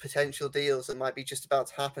potential deals that might be just about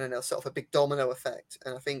to happen, and they'll set off a big domino effect.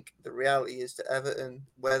 And I think the reality is that Everton,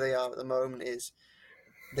 where they are at the moment, is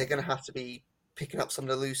they're going to have to be picking up some of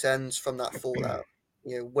the loose ends from that fallout.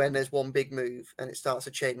 When there's one big move and it starts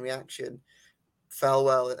a chain reaction,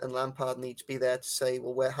 Falwell and Lampard need to be there to say,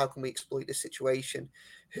 well, how can we exploit this situation?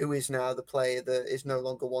 Who is now the player that is no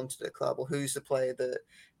longer wanted at the club, or who's the player that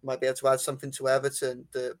might be able to add something to Everton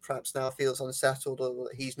that perhaps now feels unsettled, or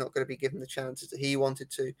that he's not going to be given the chances that he wanted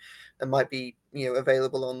to, and might be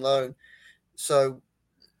available on loan. So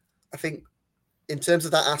I think in terms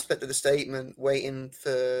of that aspect of the statement, waiting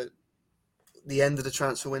for the end of the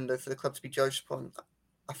transfer window for the club to be judged upon,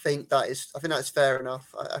 I think that is fair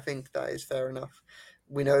enough. I think that is fair enough.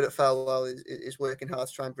 We know that Falwell is working hard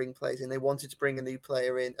to try and bring players in. They wanted to bring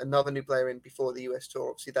another new player in before the US tour.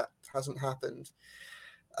 Obviously, that hasn't happened.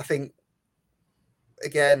 I think,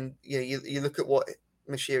 again, you look at what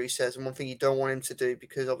Moshiri says, and one thing you don't want him to do,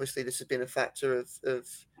 because obviously this has been a factor of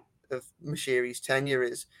Moshiri's tenure,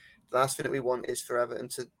 is the last thing that we want is for Everton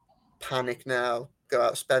to panic now, go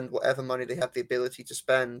out, spend whatever money they have the ability to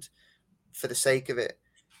spend for the sake of it.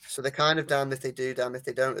 So they're kind of damned if they do, damned if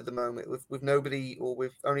they don't at the moment. With nobody, or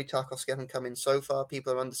with only Tarkowski having come in so far,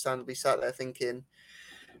 people are understandably sat there thinking,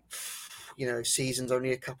 season's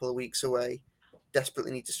only a couple of weeks away.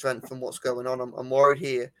 Desperately need to strengthen what's going on. I'm worried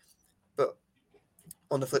here. But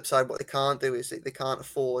on the flip side, what they can't do is they can't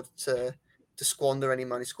afford to squander any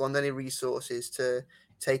money, squander any resources, to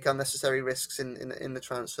take unnecessary risks in the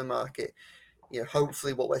transfer market.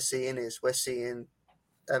 Hopefully what we're seeing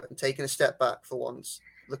Everton taking a step back for once,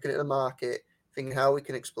 looking at the market, thinking how we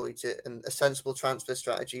can exploit it, and a sensible transfer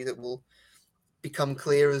strategy that will become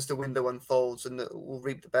clear as the window unfolds and that we'll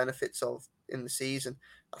reap the benefits of in the season.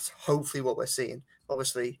 That's hopefully what we're seeing.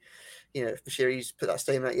 Obviously, if Bashiri's put that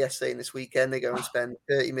statement out yesterday and this weekend, they go and spend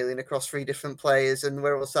 30 million across 3 different players, and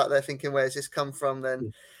we're all sat there thinking, where's this come from?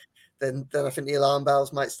 Then I think the alarm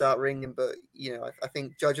bells might start ringing. But I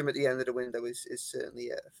think judging at the end of the window is certainly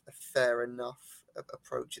a fair enough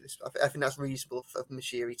approach to this. I think that's reasonable for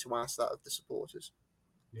Moshiri to ask that of the supporters.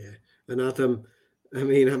 Yeah, and Adam, I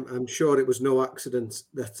mean, I'm sure it was no accident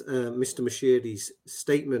that Mr. Moshiri's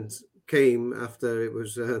statement came after it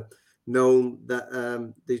was known that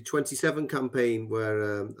the 27 campaign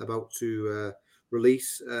were about to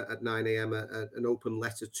release at 9 a.m. an open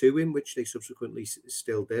letter to him, which they subsequently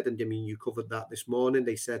still did. And I mean, you covered that this morning.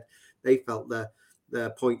 They said they felt their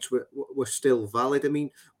points were still valid. I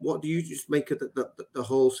mean, what do you just make of the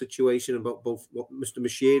whole situation about both what Mr.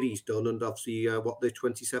 Moshiri's done and obviously what the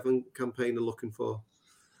 27 campaign are looking for?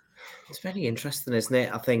 It's very interesting, isn't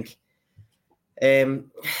it? I think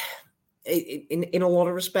in a lot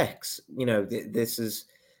of respects, this is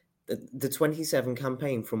the 27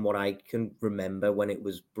 campaign, from what I can remember when it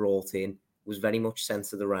was brought in, was very much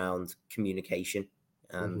centered around communication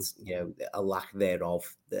and a lack thereof,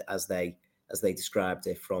 as they described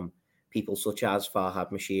it, from people such as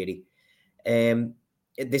Farhad Moshiri.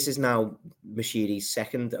 This is now Moshiri's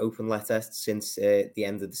second open letter since the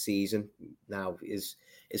end of the season. Now, his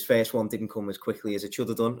first one didn't come as quickly as it should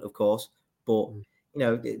have done, of course. But,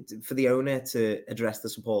 for the owner to address the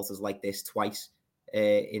supporters like this twice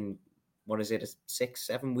in, a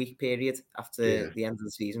 6-7 week period after the end of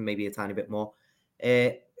the season, maybe a tiny bit more.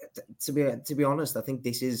 To be honest, I think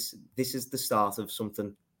this is the start of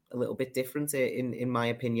something a little bit different. In my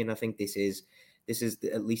opinion, I think this is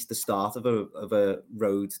at least the start of a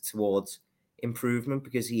road towards improvement,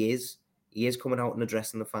 because he is coming out and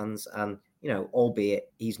addressing the fans, and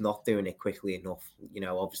albeit he's not doing it quickly enough.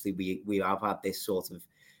 Obviously we have had this sort of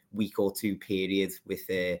week or two period with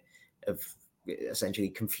of essentially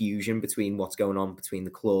confusion between what's going on between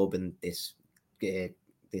the club and this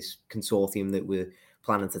consortium that we're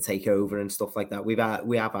planning to take over and stuff like that. We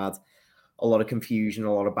have had a lot of confusion,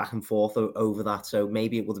 a lot of back and forth over that. So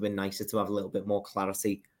maybe it would have been nicer to have a little bit more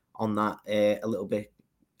clarity on that a little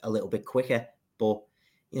bit quicker. But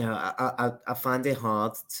I find it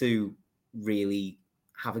hard to really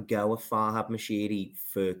have a go at Farhad Moshiri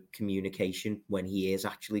for communication when he is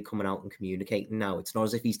actually coming out and communicating now. It's not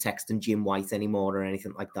as if he's texting Jim White anymore or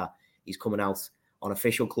anything like that. He's coming out on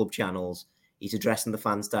official club channels. He's addressing the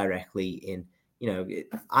fans directly.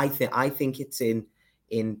 I think it's in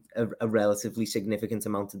a relatively significant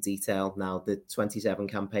amount of detail now. The 27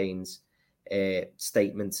 campaigns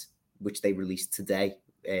statement, which they released today,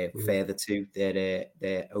 further to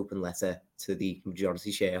their open letter to the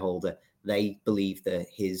majority shareholder, they believe that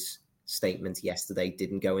his statement yesterday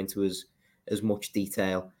didn't go into as much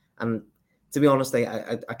detail. And to be honest,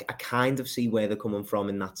 I kind of see where they're coming from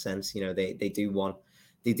in that sense. They do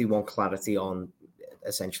want clarity on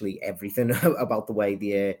essentially everything about the way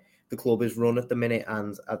the club is run at the minute,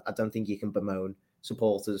 and I don't think you can bemoan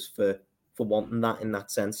supporters for wanting that in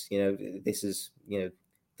that sense. This is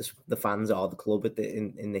the fans are the club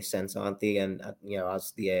in this sense, aren't they? And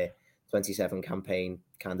as the 27 campaign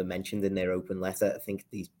kind of mentioned in their open letter, I think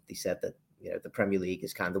they said that the Premier League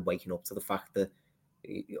is kind of waking up to the fact that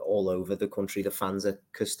all over the country the fans are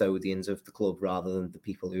custodians of the club rather than the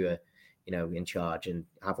people who are in charge and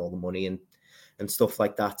have all the money and stuff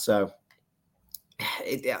like that. So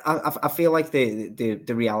I feel like the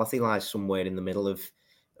reality lies somewhere in the middle of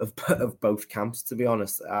both camps, to be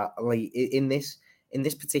honest. Like in this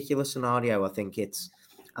particular scenario, I think it's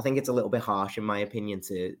a little bit harsh, in my opinion,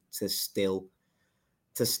 to still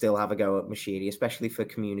have a go at Moshiri, especially for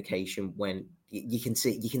communication, when you can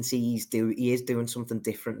see he is doing something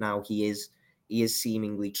different now. He is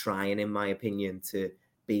seemingly trying, in my opinion, to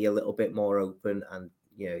be a little bit more open, and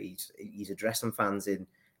he's addressing fans in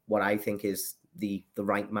what I think is the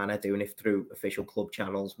right manner, doing it through official club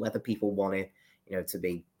channels. Whether people want it, to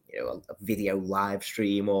be a video live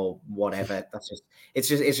stream or whatever, it's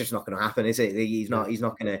just not going to happen, is it? He's not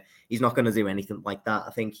going to do anything like that.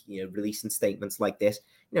 I think releasing statements like this,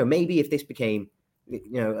 maybe if this became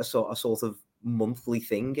a sort of monthly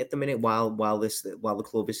thing at the minute, while the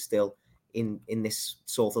club is still in this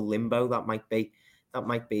sort of limbo, that might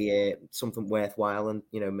be something worthwhile, and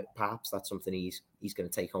perhaps that's something he's going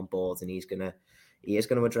to take on board, and he is going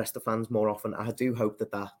to address the fans more often. I do hope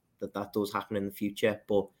that does happen in the future,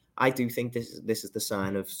 but I do think this is the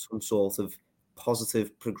sign of some sort of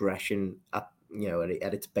positive progression at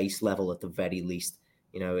its base level at the very least.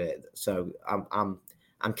 So I'm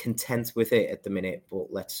content with it at the minute,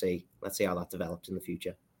 but let's see how that develops in the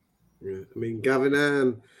future. Yeah, I mean,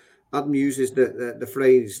 Gavin, Adam uses the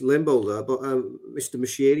phrase limbo there, but Mr.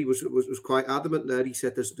 Moshiri was quite adamant there. He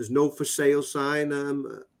said there's no for sale sign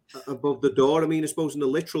above the door. I mean, I suppose in the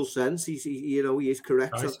literal sense, he is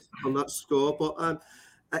correct on that score. But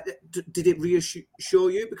did it reassure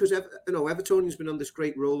you? Because Evertonian's been on this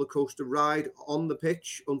great roller coaster ride on the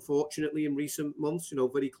pitch, unfortunately, in recent months.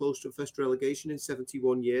 Very close to a first relegation in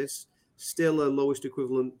 71 years. Still a lowest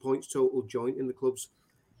equivalent points total joint in the club's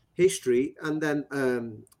history. And then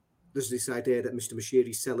there's this idea that Mr.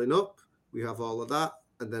 Moshiri's selling up. We have all of that.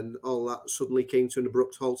 And then all that suddenly came to an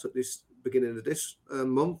abrupt halt at this beginning of this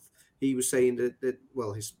month. He was saying that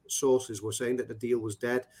his sources were saying that the deal was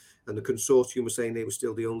dead, and the consortium was saying they were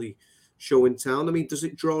still the only show in town. I mean, does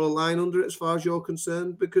it draw a line under it as far as you're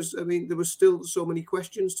concerned? Because, I mean, there were still so many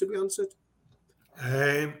questions to be answered.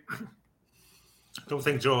 I don't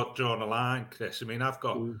think drawing a line, Chris. I mean, I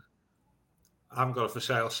haven't got a for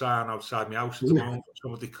sale sign outside my house at the moment.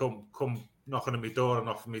 Somebody come knocking on my door and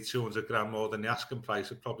offering me 200 grand more than the asking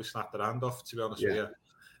price, I'd probably snap their hand off, to be honest with you.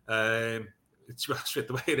 It's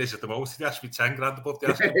the way it is at the moment. If they ask me 10 grand above the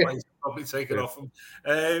asking price, I'd probably take it off them.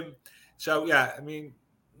 So, yeah, I mean,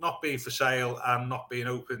 not being for sale and not being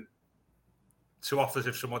open to offers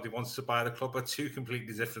if somebody wants to buy the club are two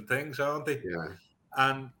completely different things, aren't they? Yeah.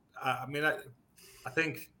 And, I mean, I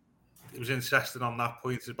think it was interesting on that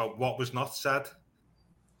point about what was not said.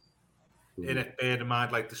 In it, bear in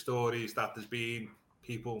mind, like the stories that there's been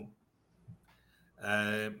people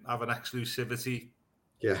have an exclusivity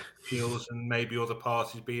deals and maybe other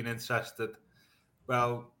parties being interested.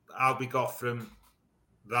 Well, how we got from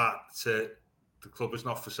that to the club is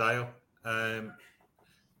not for sale.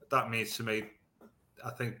 That means to me,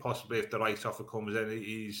 I think possibly if the right offer comes in,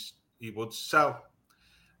 he would sell.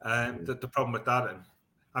 The problem with that, and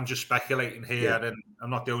I'm just speculating here, and I'm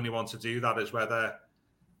not the only one to do that, is whether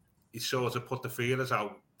he sort of put the feelers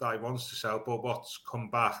out that he wants to sell, but what's come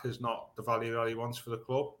back is not the value that he wants for the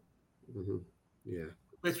club. Mm-hmm. Yeah.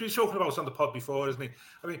 It's been talking about on the pod before, isn't he?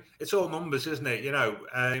 I mean, it's all numbers, isn't it?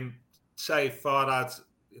 Say Farhad,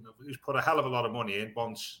 he's put a hell of a lot of money in,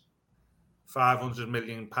 wants £500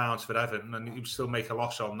 million for Everton, and he would still make a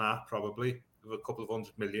loss on that, probably, of a couple of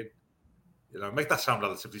 $100 million. Make that sound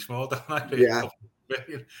relatively small, don't I?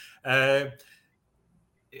 Yeah.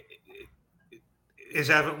 Is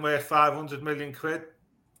Everton worth 500 million quid?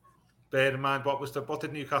 Bear in mind, what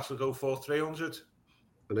did Newcastle go for? 300?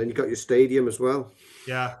 And then you got your stadium as well.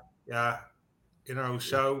 Yeah.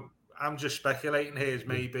 So I'm just speculating here. Is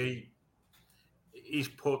maybe he's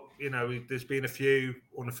put, there's been a few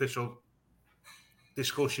unofficial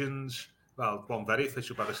discussions. Well, one very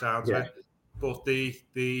official by the sounds of it. But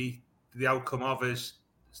the outcome of is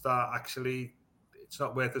that actually it's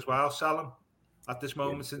not worth as well selling at this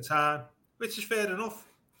moment in time, which is fair enough.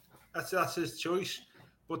 That's his choice.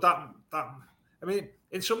 But that I mean,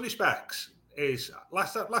 in some respects, is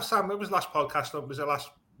last time. When was the last podcast?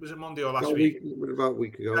 Was it Monday or last week? About a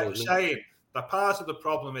week ago. Saying that part of the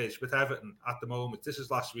problem is with Everton at the moment. This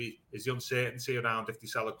is last week. Is the uncertainty around if they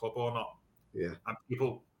sell a club or not. Yeah. And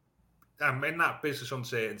people, in that business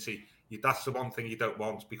uncertainty, that's the one thing you don't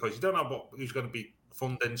want, because you don't know who's going to be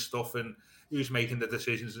funding stuff and who's making the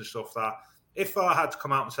decisions and stuff. That if I had to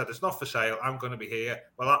come out and said it's not for sale, I'm going to be here.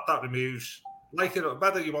 Well, that removes. Like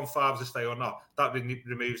whether you want Favre to stay or not, that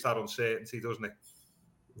removes that uncertainty, doesn't it?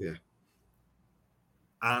 Yeah.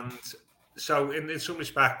 And so, in some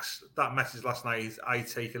respects, that message last night, I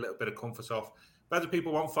take a little bit of comfort off. Whether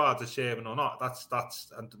people want Favre to chairman or not, that's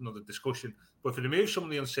another discussion. But if it removes some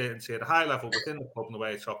of the uncertainty at a high level within the club and the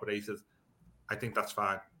way it's operated, I think that's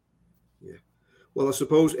fine. Yeah. Well, I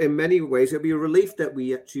suppose in many ways it'll be a relief that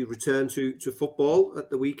we actually return to football at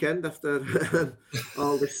the weekend after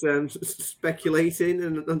all this speculating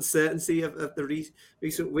and uncertainty of the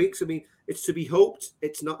recent weeks. I mean, it's to be hoped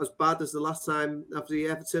it's not as bad as the last time after the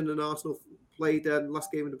Everton and Arsenal played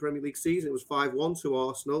last game of the Premier League season. It was 5-1 to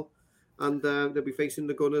Arsenal, and they'll be facing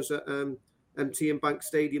the Gunners at MT & Bank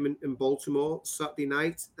Stadium in Baltimore Saturday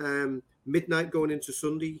night, midnight going into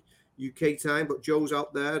Sunday UK time, but Joe's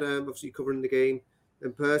out there obviously covering the game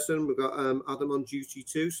in person. We've got Adam on duty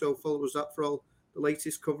too, so follow us up for all the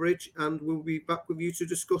latest coverage, and we'll be back with you to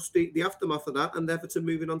discuss the aftermath of that and Everton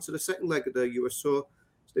moving on to the second leg of the US tour.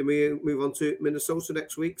 So then we move on to Minnesota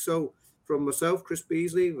next week. So from myself, Chris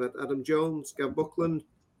Beasley, Adam Jones, Gav Buckland,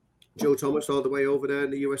 Joe Thomas all the way over there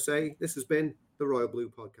in the USA, this has been the Royal Blue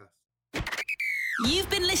Podcast. You've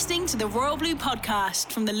been listening to the Royal Blue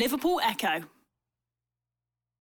Podcast from the Liverpool Echo.